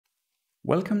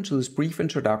Welcome to this brief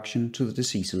introduction to the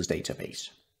diseases database.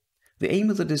 The aim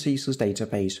of the diseases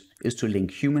database is to link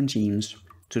human genes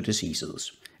to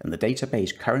diseases, and the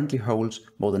database currently holds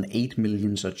more than 8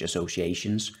 million such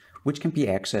associations, which can be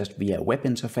accessed via a web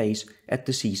interface at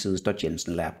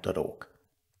diseases.jensenlab.org.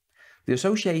 The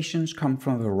associations come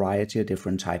from a variety of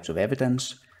different types of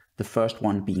evidence, the first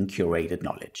one being curated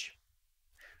knowledge.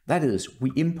 That is,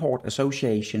 we import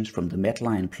associations from the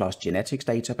MedlinePlus genetics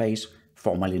database,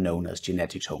 formerly known as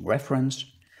Genetics Home Reference,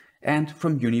 and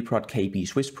from UniProtKB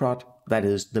Swiss-Prot, that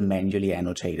is, the manually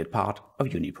annotated part of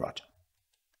UniProt.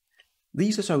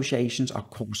 These associations are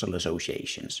causal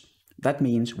associations. That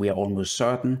means we are almost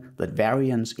certain that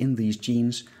variants in these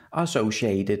genes are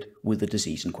associated with the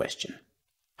disease in question.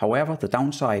 However, the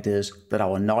downside is that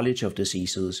our knowledge of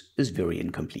diseases is very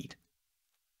incomplete.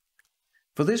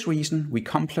 For this reason, we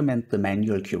complement the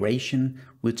manual curation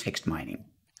with text mining,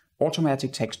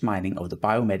 automatic text mining of the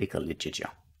biomedical literature.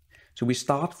 So we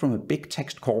start from a big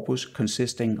text corpus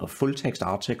consisting of full text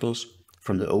articles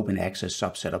from the open access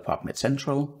subset of PubMed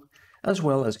Central, as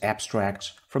well as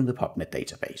abstracts from the PubMed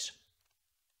database.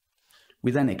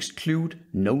 We then exclude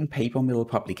known paper mill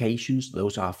publications.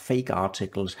 Those are fake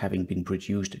articles having been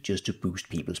produced just to boost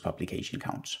people's publication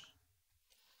counts.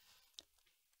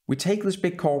 We take this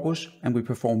big corpus and we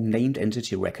perform named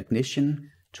entity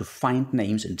recognition to find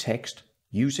names in text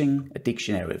using a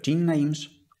dictionary of gene names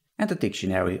and a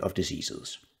dictionary of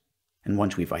diseases. And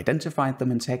once we've identified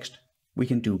them in text, we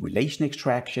can do relation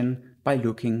extraction by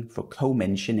looking for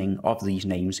co-mentioning of these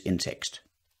names in text.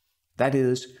 That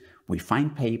is, we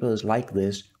find papers like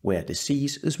this where a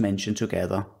disease is mentioned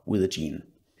together with a gene,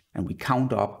 and we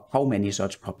count up how many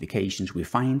such publications we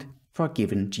find for a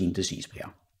given gene-disease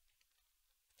pair.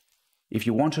 If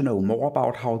you want to know more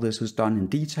about how this is done in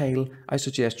detail, I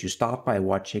suggest you start by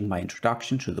watching my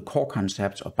introduction to the core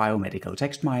concepts of biomedical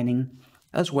text mining,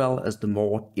 as well as the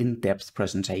more in-depth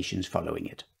presentations following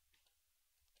it.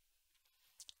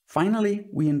 Finally,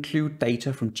 we include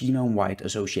data from genome-wide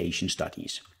association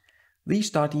studies. These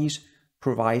studies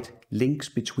provide links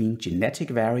between genetic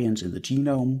variants in the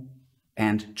genome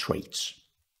and traits.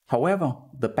 However,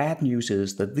 the bad news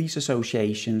is that these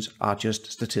associations are just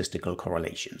statistical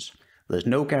correlations. There's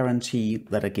no guarantee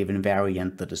that a given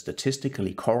variant that is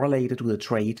statistically correlated with a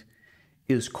trait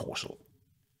is causal.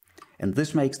 And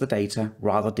this makes the data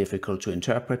rather difficult to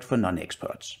interpret for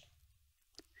non-experts.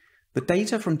 The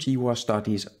data from GWAS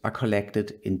studies are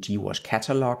collected in GWAS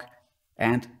Catalog,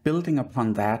 and building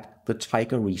upon that, the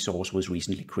TIGA resource was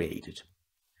recently created.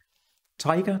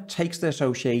 TIGA takes the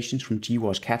associations from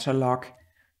GWAS Catalog,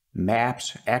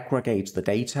 maps, aggregates the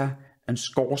data, and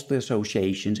scores the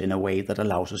associations in a way that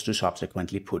allows us to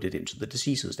subsequently put it into the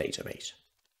diseases database.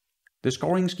 The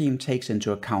scoring scheme takes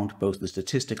into account both the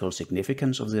statistical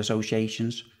significance of the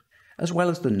associations, as well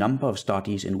as the number of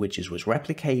studies in which it was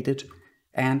replicated,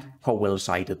 and how well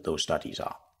cited those studies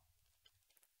are.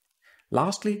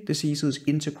 Lastly, diseases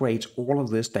integrates all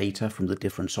of this data from the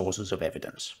different sources of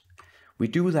evidence. We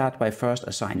do that by first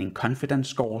assigning confidence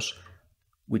scores,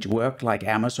 which work like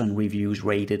Amazon reviews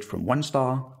rated from 1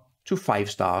 star to 5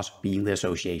 stars being the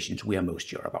associations we are most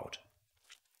sure about.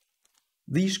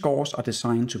 These scores are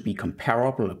designed to be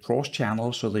comparable across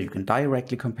channels so that you can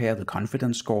directly compare the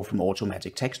confidence score from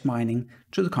automatic text mining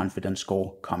to the confidence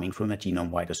score coming from a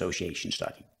genome-wide association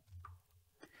study.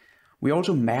 We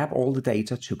also map all the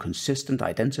data to consistent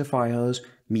identifiers,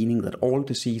 meaning that all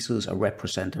diseases are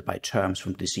represented by terms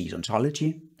from disease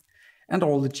ontology, and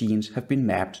all the genes have been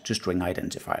mapped to string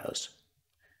identifiers.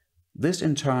 This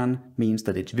in turn means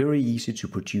that it's very easy to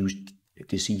produce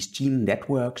disease gene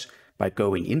networks by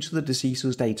going into the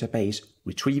diseases database,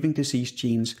 retrieving disease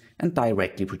genes, and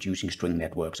directly producing string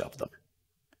networks of them.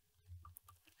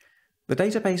 The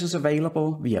database is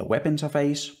available via web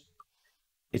interface.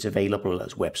 It's available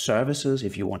as web services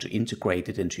if you want to integrate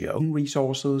it into your own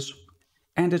resources,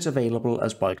 and it's available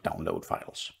as bulk download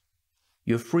files.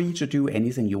 You're free to do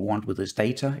anything you want with this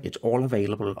data. It's all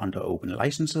available under open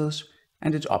licenses,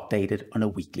 and it's updated on a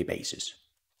weekly basis.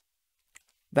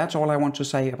 That's all I want to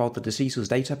say about the diseases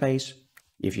database.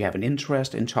 If you have an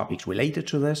interest in topics related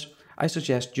to this, I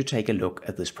suggest you take a look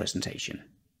at this presentation.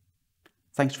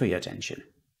 Thanks for your attention.